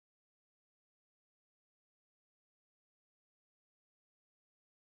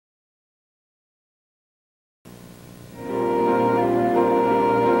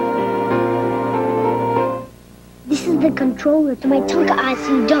the controller to my Tonka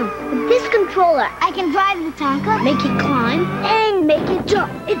IC Dunk. With this controller, I can drive the Tonka, make it climb, and make it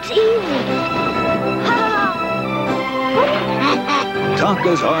jump. It's easy.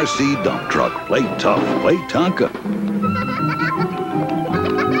 Tonka's RC dump truck. Play tough. Play Tonka.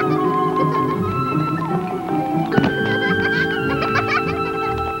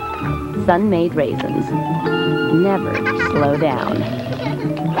 Sun-made raisins. Never slow down.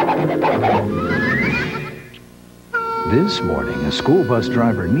 This morning, a school bus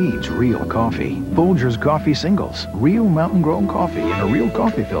driver needs real coffee. Folgers Coffee Singles. Real mountain-grown coffee in a real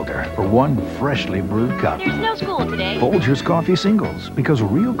coffee filter for one freshly brewed cup. There's no school today. Folgers Coffee Singles, because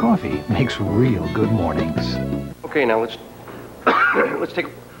real coffee makes real good mornings. Okay, now let's take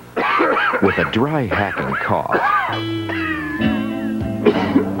With a dry hacking cough,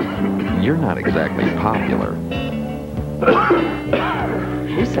 you're not exactly popular.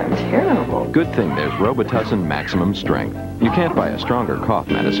 You sound terrible. Good thing there's Robitussin Maximum Strength. You can't buy a stronger cough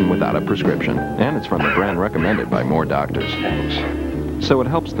medicine without a prescription, and it's from the brand recommended by more doctors. So it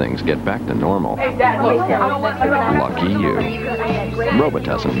helps things get back to normal. Lucky you.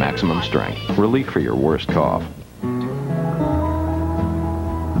 Robitussin Maximum Strength. Relief for your worst cough.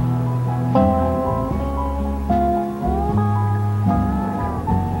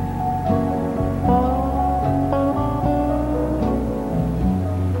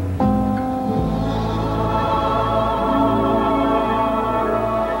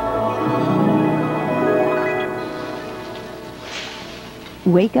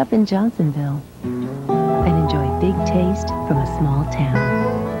 Wake up in Johnsonville and enjoy big taste from a small town.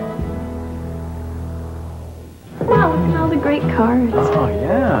 Wow, look at all the great cards. Oh,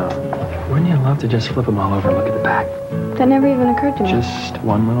 yeah. Wouldn't you love to just flip them all over and look at the back? That never even occurred to me. Just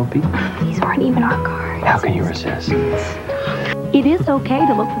one little peek. These aren't even our cards. How can you resist? It is okay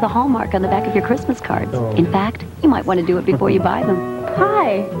to look for the hallmark on the back of your Christmas cards. Oh. In fact, you might want to do it before you buy them.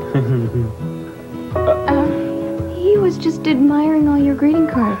 Hi. He was just admiring all your greeting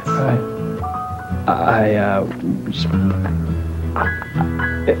cards.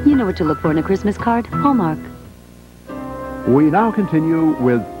 You know what to look for in a Christmas card. Hallmark. We now continue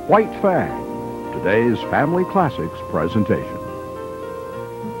with White Fang, today's Family Classics presentation.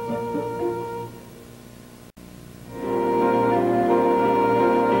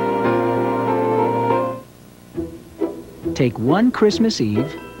 Take one Christmas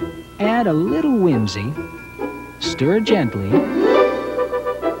Eve, add a little whimsy, stir gently,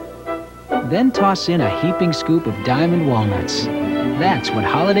 then toss in a heaping scoop of diamond walnuts. That's what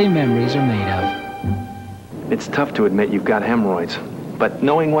holiday memories are made of. It's tough to admit you've got hemorrhoids, but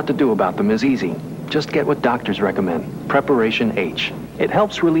knowing what to do about them is easy. Just get what doctors recommend, Preparation H. It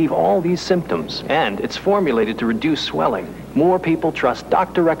helps relieve all these symptoms, and it's formulated to reduce swelling. More people trust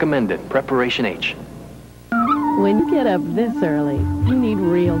doctor-recommended Preparation H. When you get up this early, you need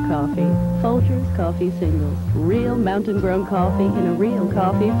real coffee. Folgers Coffee Singles. Real mountain-grown coffee in a real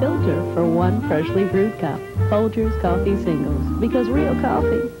coffee filter for one freshly brewed cup. Folgers Coffee Singles. Because real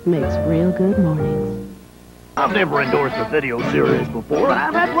coffee makes real good mornings. I've never endorsed a video series before, and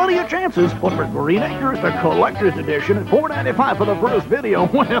I've had plenty of chances. But for Green Acres, the collector's edition at $4.95 for the first video,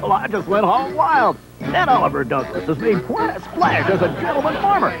 well, I just went all wild. And Oliver Douglas has made quite a splash as a gentleman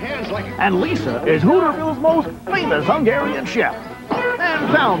farmer. And Lisa is Hooterville's most famous Hungarian chef.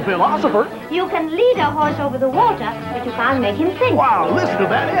 And Town Philosopher. You can lead a horse over the water, but you can't make him think. Wow, listen to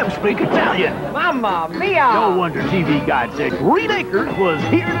that M speak Italian. Mamma mia! No wonder TV Guide said Green Acres was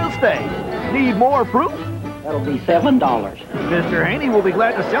here to stay. Need more proof? That'll be $7. Mr. Haney will be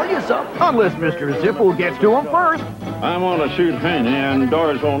glad to sell you some, unless Mr. Zipple gets to him first. I'm on a shoot Haney, and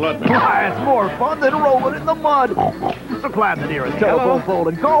Doris won't let me. Why, it's more fun than rolling in the mud. So climb the nearest telephone pole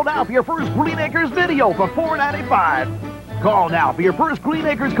and call now for your first Green Acres video for $4.95. Call now for your first Green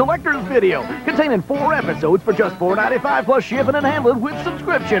Acres Collector's video, containing 4 episodes for just $4.95 plus shipping and handling with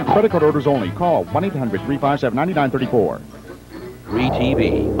subscription. Credit card orders only. Call 1-800-357-9934.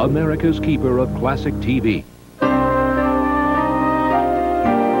 3TV, America's keeper of classic TV.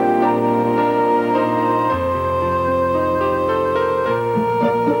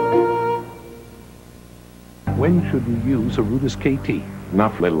 When should we use Arudis KT?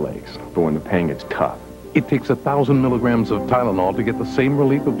 Not for little legs, but when the pain gets tough. It takes 1,000 milligrams of Tylenol to get the same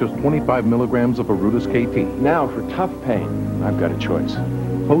relief of just 25 milligrams of Arudis KT. Now, for tough pain, I've got a choice.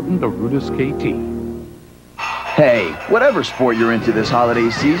 Potent Arudis KT. Hey, whatever sport you're into this holiday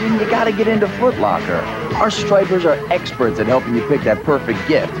season, you gotta get into Foot Locker. Our stripers are experts at helping you pick that perfect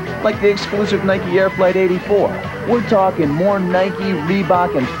gift, like the exclusive Nike Air Flight 84. We're talking more Nike,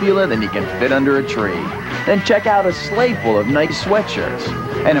 Reebok, and Fila than you can fit under a tree. Then check out a sleigh full of Nike sweatshirts.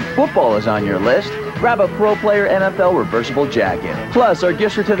 And if football is on your list, grab a Pro Player NFL reversible jacket. Plus, our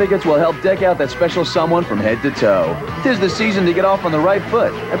gift certificates will help deck out that special someone from head to toe. 'Tis the season to get off on the right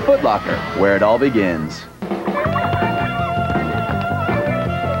foot at Foot Locker, where it all begins.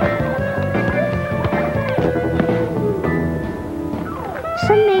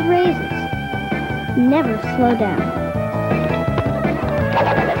 Some made raisins. Never slow down.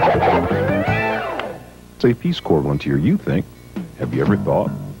 Say Peace Corps volunteer, you think, have you ever thought?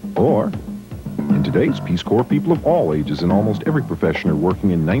 Or, in today's Peace Corps, people of all ages in almost every profession are working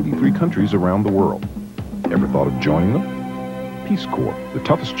in 93 countries around the world. Ever thought of joining them? Peace Corps, the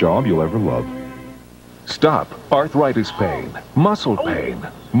toughest job you'll ever love. Stop arthritis pain, muscle pain,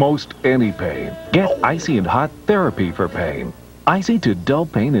 most any pain. Get icy and hot therapy for pain. Icy to dull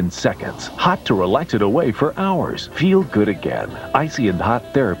pain in seconds, hot to relax it away for hours. Feel good again. Icy and hot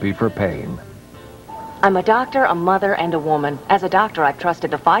therapy for pain. I'm a doctor, a mother, and a woman. As a doctor, I've trusted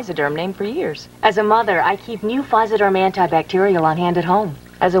the Physoderm name for years. As a mother, I keep new Physoderm antibacterial on hand at home.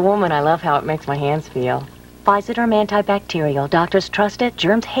 As a woman, I love how it makes my hands feel. Physoderm antibacterial. Doctors trust it,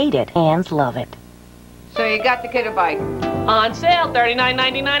 germs hate it, hands love it. So you got the kiddo bike? On sale,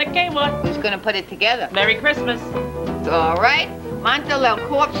 $39.99 at Kmart. Who's gonna put it together? Merry Christmas. All right. Mantel el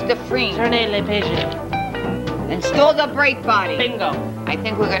corpse de freen. Tournez les pigeons. Install the brake body. Bingo. I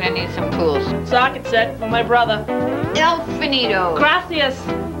think we're gonna need some tools. Socket set for my brother. El finito. Gracias.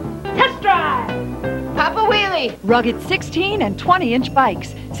 Test drive. Papa Wheelie. Rugged 16 and 20-inch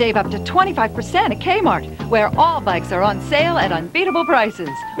bikes. Save up to 25% at Kmart, where all bikes are on sale at unbeatable prices.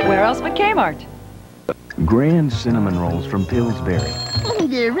 Where else but Kmart? Grand cinnamon rolls from Pillsbury.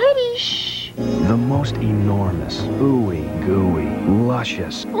 Get ready. Shh. The most enormous, ooey gooey,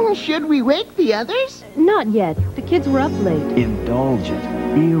 luscious, Should we wake the others? Not yet. The kids were up late. indulgent,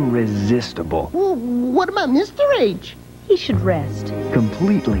 irresistible, Well, what about Mr. H? He should rest.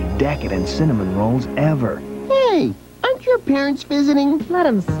 completely decadent cinnamon rolls ever. Hey, aren't your parents visiting? Let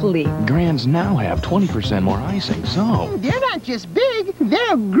them sleep. Grands now have 20% more icing, so... They're not just big,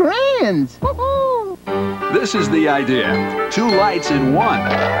 they're grands. This is the idea. 2 lights in one.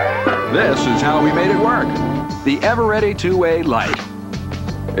 This is how we made it work. The Ever-Ready 2-Way light.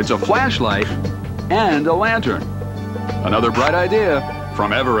 It's a flashlight and a lantern. Another bright idea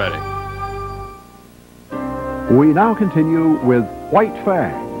from Ever-Ready. We now continue with White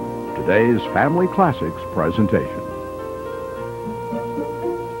Fang, today's Family Classics presentation.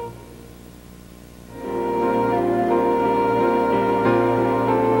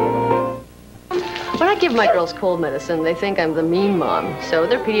 When I give my girls cold medicine, they think I'm the mean mom, so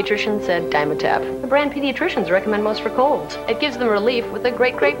their pediatrician said Dimetapp. The brand pediatricians recommend most for colds. It gives them relief with a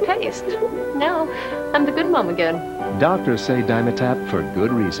great, great taste. Now, I'm the good mom again. Doctors say Dimetapp for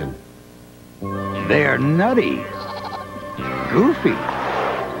good reason. They're nutty, goofy,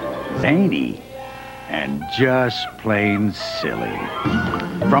 zany, and just plain silly.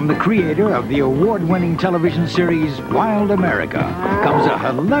 From the creator of the award-winning television series Wild America comes a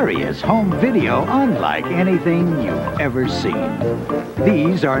hilarious home video unlike anything you've ever seen.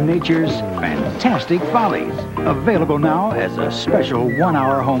 These are nature's fantastic follies, available now as a special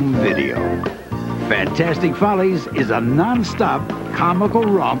 1-hour home video. Fantastic Follies is a non-stop comical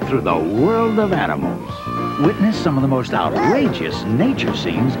romp through the world of animals. Witness some of the most outrageous nature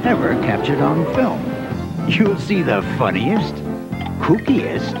scenes ever captured on film. You'll see the funniest,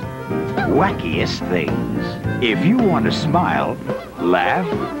 kookiest, wackiest things. If you want to smile, laugh,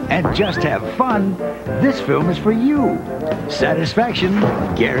 and just have fun, this film is for you. Satisfaction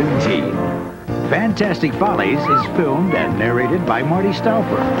guaranteed. Fantastic Follies is filmed and narrated by Marty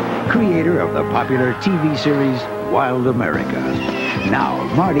Stauffer, creator of the popular TV series Wild America. Now,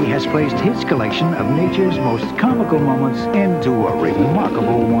 Marty has placed his collection of nature's most comical moments into a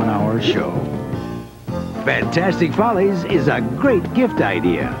remarkable 1-hour show. Fantastic Follies is a great gift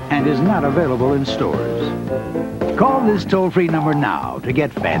idea and is not available in stores. Call this toll-free number now to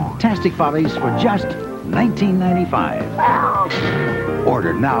get Fantastic Follies for just $19.95.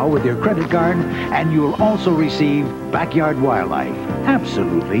 Order now with your credit card and you'll also receive Backyard Wildlife,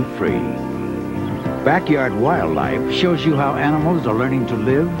 absolutely free. Backyard Wildlife shows you how animals are learning to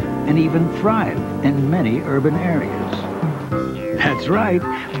live and even thrive in many urban areas. That's right,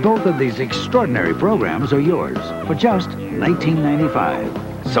 both of these extraordinary programs are yours for just $19.95.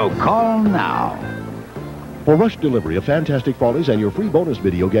 So call now. For rush delivery of Fantastic Follies and your free bonus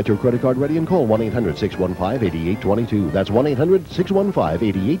video, get your credit card ready and call 1-800-615-8822. That's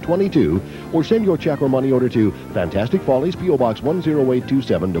 1-800-615-8822. Or send your check or money order to Fantastic Follies, P.O. Box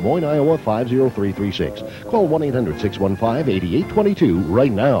 10827, Des Moines, Iowa 50336. Call 1-800-615-8822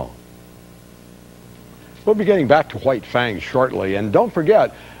 right now. We'll be getting back to White Fang shortly, and don't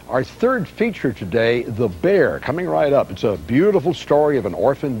forget, Our third feature today, The Bear, coming right up. It's a beautiful story of an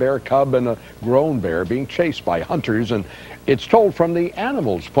orphan bear cub and a grown bear being chased by hunters, and it's told from the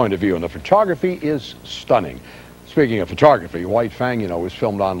animal's point of view, and the photography is stunning. Speaking of photography, White Fang, was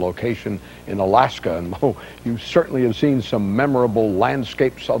filmed on location in Alaska, and you certainly have seen some memorable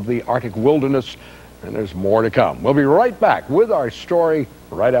landscapes of the Arctic wilderness, and there's more to come. We'll be right back with our story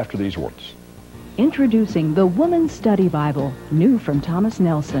right after these words. Introducing the Woman's Study Bible, new from Thomas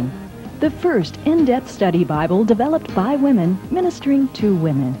Nelson. The first in-depth study Bible developed by women, ministering to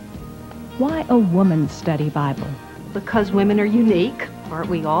women. Why a Woman's Study Bible? Because women are unique, aren't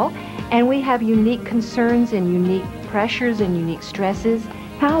we all? And we have unique concerns and unique pressures and unique stresses.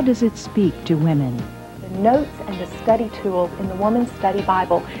 How does it speak to women? The notes and the study tools in the Woman's Study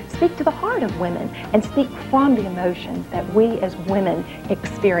Bible speak to the heart of women and speak from the emotions that we as women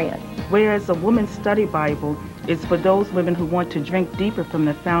experience. Whereas a Woman's Study Bible is for those women who want to drink deeper from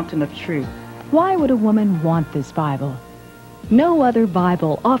the fountain of truth. Why would a woman want this Bible? No other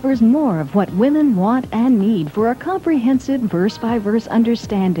Bible offers more of what women want and need for a comprehensive verse-by-verse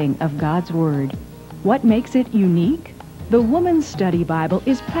understanding of God's Word. What makes it unique? The Woman's Study Bible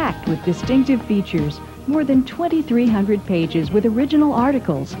is packed with distinctive features, more than 2,300 pages with original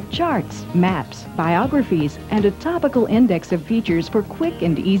articles, charts, maps, biographies, and a topical index of features for quick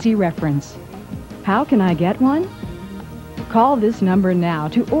and easy reference. How can I get one? Call this number now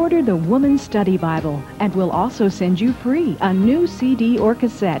to order the Woman's Study Bible, and we'll also send you free a new CD or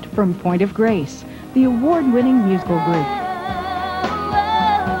cassette from Point of Grace, the award-winning musical group.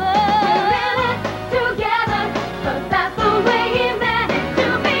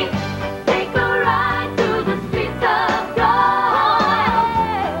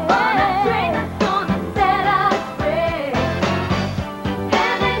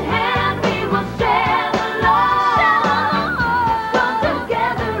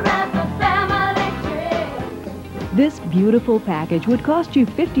 This beautiful package would cost you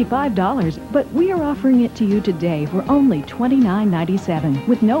 $55, but we are offering it to you today for only $29.97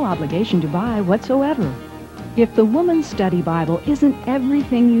 with no obligation to buy whatsoever. If the Woman's Study Bible isn't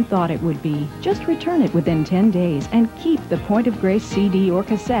everything you thought it would be, just return it within 10 days and keep the Point of Grace CD or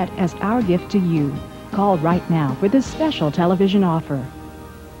cassette as our gift to you. Call right now for this special television offer.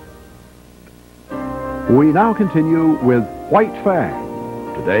 We now continue with White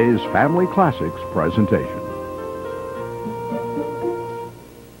Fang, today's Family Classics presentation.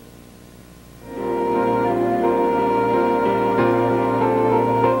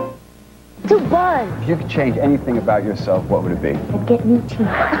 If you could change anything about yourself, what would it be? I'd get new teeth.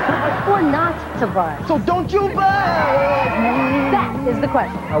 Or not to buzz. So don't you buzz! That is the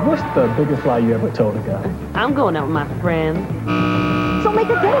question. What's the biggest lie you ever told a guy? I'm going out with my friends. So make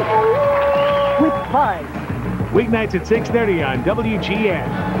a date with Buzz. Weeknights at 6:30 on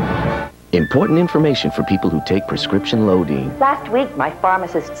WGN. Important information for people who take prescription Lodine. Last week, my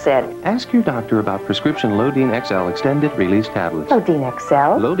pharmacist said, Ask your doctor about prescription Lodine XL extended release tablets. Lodine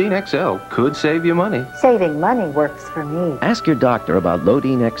XL? Lodine XL could save you money. Saving money works for me. Ask your doctor about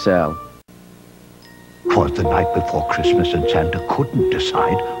Lodine XL. 'Twas the night before Christmas and Santa couldn't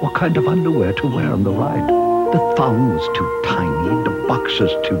decide what kind of underwear to wear on the ride. The thong was too tiny, the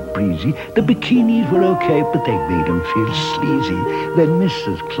boxers too breezy, the bikinis were okay, but they made him feel sleazy. Then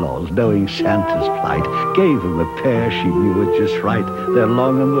Mrs. Claus, knowing Santa's plight, gave him a pair she knew were just right. They're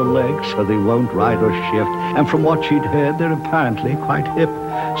long on the legs, so they won't ride or shift, and from what she'd heard, they're apparently quite hip.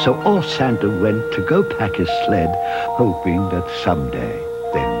 So off Santa went to go pack his sled, hoping that someday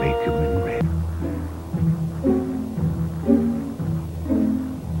they'd make him in red.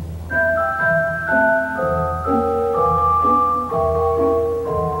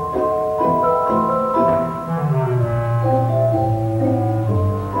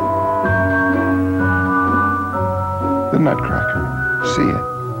 Nutcracker. See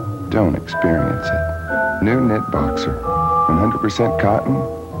it. Don't experience it. New knit boxer. 100% cotton.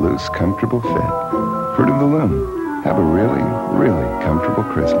 Loose, comfortable fit. Fruit of the Loom. Have a really, really comfortable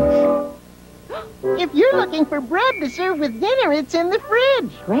Christmas. If you're looking for bread to serve with dinner, it's in the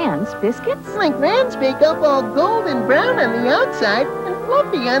fridge. Grand's biscuits? Like Grand's bake up all golden brown on the outside and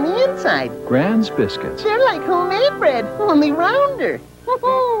fluffy on the inside. Grand's biscuits. They're like homemade bread, only rounder.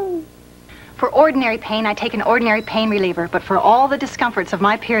 For ordinary pain, I take an ordinary pain reliever, but for all the discomforts of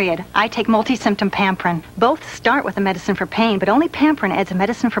my period, I take multi-symptom Pamprin. Both start with a medicine for pain, but only Pamprin adds a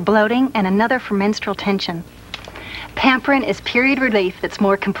medicine for bloating and another for menstrual tension. Pamprin is period relief that's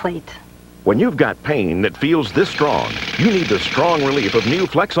more complete. When you've got pain that feels this strong, you need the strong relief of new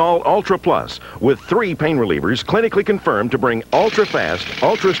Flexall Ultra Plus with 3 pain relievers clinically confirmed to bring ultra-fast,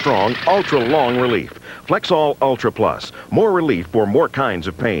 ultra-strong, ultra-long relief. Flexall Ultra Plus, more relief for more kinds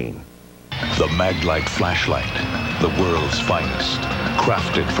of pain. The Maglite flashlight, the world's finest.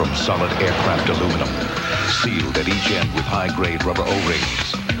 Crafted from solid aircraft aluminum. Sealed at each end with high-grade rubber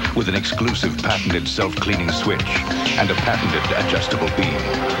O-rings. With an exclusive patented self-cleaning switch and a patented adjustable beam.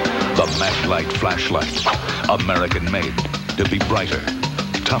 The Maglite flashlight. American-made to be brighter,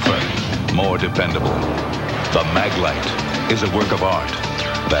 tougher, more dependable. The Maglite is a work of art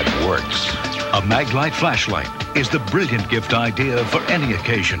that works. A Maglite flashlight is the brilliant gift idea for any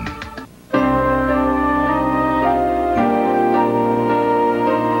occasion.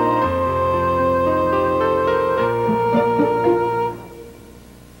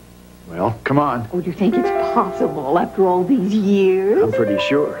 Well, come on. Oh, do you think it's possible after all these years? I'm pretty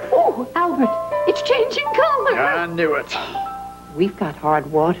sure. Oh, Albert, it's changing color. I knew it. We've got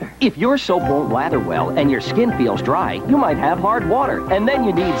hard water. If your soap won't lather well and your skin feels dry, you might have hard water. And then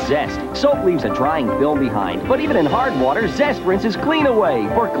you need Zest. Soap leaves a drying film behind. But even in hard water, Zest rinses clean away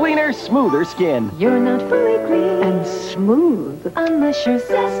for cleaner, smoother skin. You're not fully clean and smooth unless you're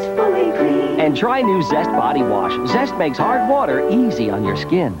zestfully clean. And try new Zest Body Wash. Zest makes hard water easy on your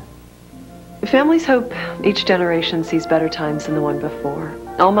skin. Families hope each generation sees better times than the one before.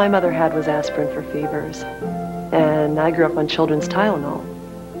 All my mother had was aspirin for fevers. And I grew up on children's Tylenol.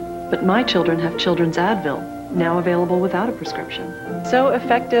 But my children have children's Advil, now available without a prescription. So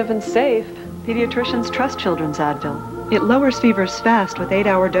effective and safe, pediatricians trust children's Advil. It lowers fevers fast with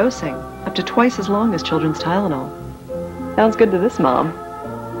 8-hour dosing, up to twice as long as children's Tylenol. Sounds good to this mom.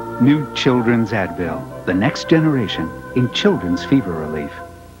 New Children's Advil, the next generation in children's fever relief.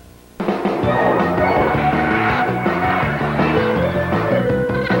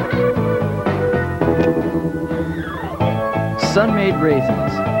 Sun-made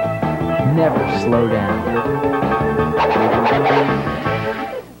raisins. Never slow down.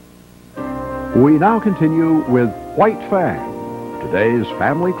 We now continue with White Fang, today's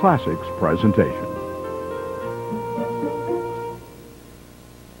Family Classics presentation.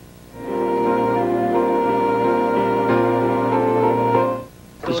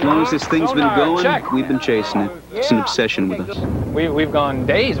 As long as this thing's been going, we've been chasing it. It's an obsession with us. We've gone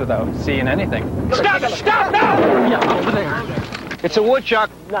days without seeing anything. Stop! Stop now! Yeah, over there. It's a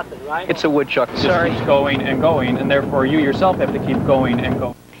woodchuck. Nothing, right? It's a woodchuck. Sorry. It keeps going and going, and therefore you yourself have to keep going and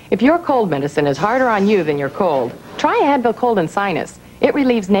going. If your cold medicine is harder on you than your cold, try Advil Cold and Sinus. It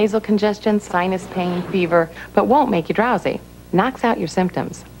relieves nasal congestion, sinus pain, fever, but won't make you drowsy. Knocks out your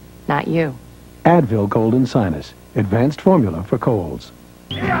symptoms, not you. Advil Cold and Sinus, advanced formula for colds.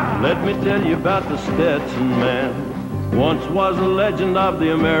 Let me tell you about the Stetson man. Once was a legend of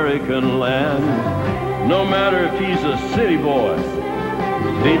the American land. No matter if he's a city boy,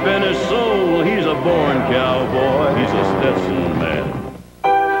 deep in his soul, he's a born cowboy. He's a Stetson man.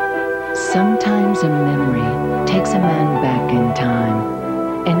 Sometimes a memory takes a man back in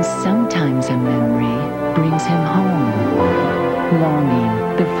time, and sometimes a memory brings him home.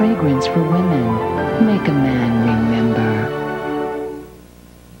 Longing, the fragrance for women, make a man remember.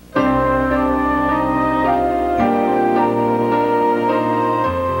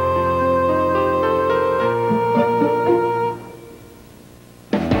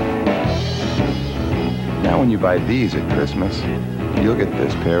 When you buy these at Christmas, you'll get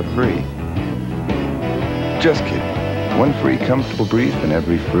this pair free. Just kidding. One free comfortable brief in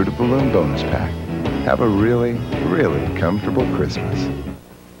every Fruit of the Loom bonus pack. Have a really, really comfortable Christmas.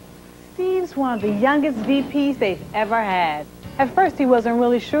 Steve's one of the youngest VPs they've ever had. At first, he wasn't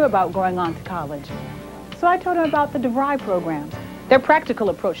really sure about going on to college. So I told him about the DeVry programs, their practical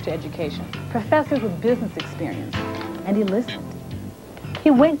approach to education, professors with business experience. And he listened.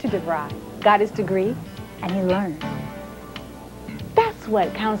 He went to DeVry, got his degree, and he learned. That's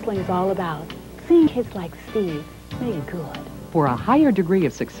what counseling is all about. Seeing kids like Steve made good. For a higher degree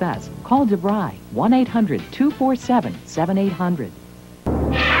of success, call DeVry, 1-800-247-7800.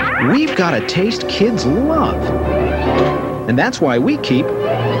 We've got a taste kids love. And that's why we keep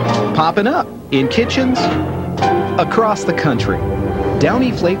popping up in kitchens across the country.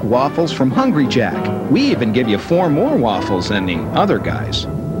 Downy Flake waffles from Hungry Jack. We even give you 4 more waffles than the other guys.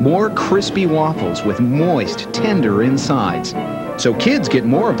 More crispy waffles with moist, tender insides. So kids get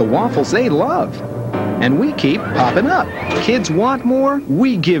more of the waffles they love. And we keep popping up. Kids want more,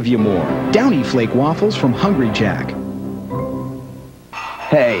 we give you more. Downy Flake waffles from Hungry Jack.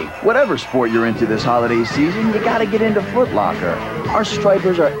 Hey, whatever sport you're into this holiday season, you gotta get into Foot Locker. Our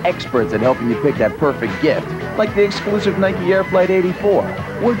stripers are experts at helping you pick that perfect gift, like the exclusive Nike Air Flight 84.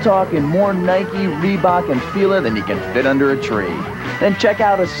 We're talking more Nike, Reebok, and Fila than you can fit under a tree. Then check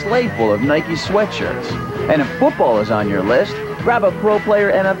out a sleigh full of Nike sweatshirts. And if football is on your list, grab a Pro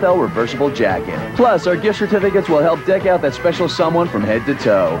Player NFL reversible jacket. Plus, our gift certificates will help deck out that special someone from head to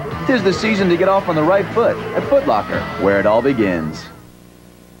toe. 'Tis the season to get off on the right foot at Foot Locker, where it all begins.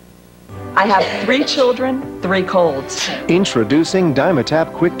 I have 3 children, 3 colds. Introducing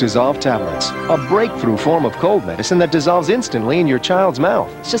Dimetap Quick Dissolve Tablets, a breakthrough form of cold medicine that dissolves instantly in your child's mouth.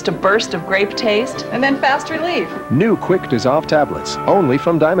 It's just a burst of grape taste and then fast relief. New Quick Dissolve Tablets, only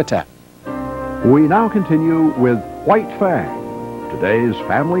from Dimetap. We now continue with White Fang, today's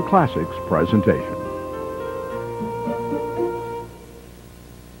Family Classics presentation.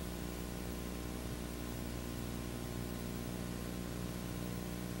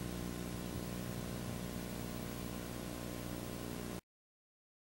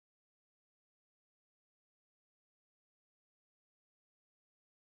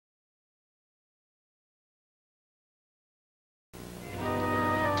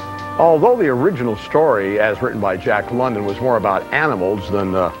 Although the original story, as written by Jack London, was more about animals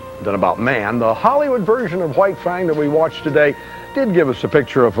than about man, the Hollywood version of White Fang that we watched today did give us a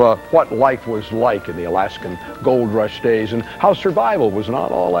picture of what life was like in the Alaskan gold rush days and how survival was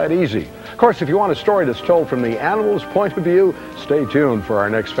not all that easy. Of course, if you want a story that's told from the animal's point of view, stay tuned for our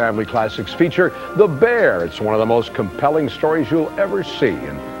next Family Classics feature, The Bear. It's one of the most compelling stories you'll ever see,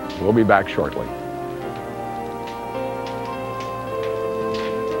 and we'll be back shortly.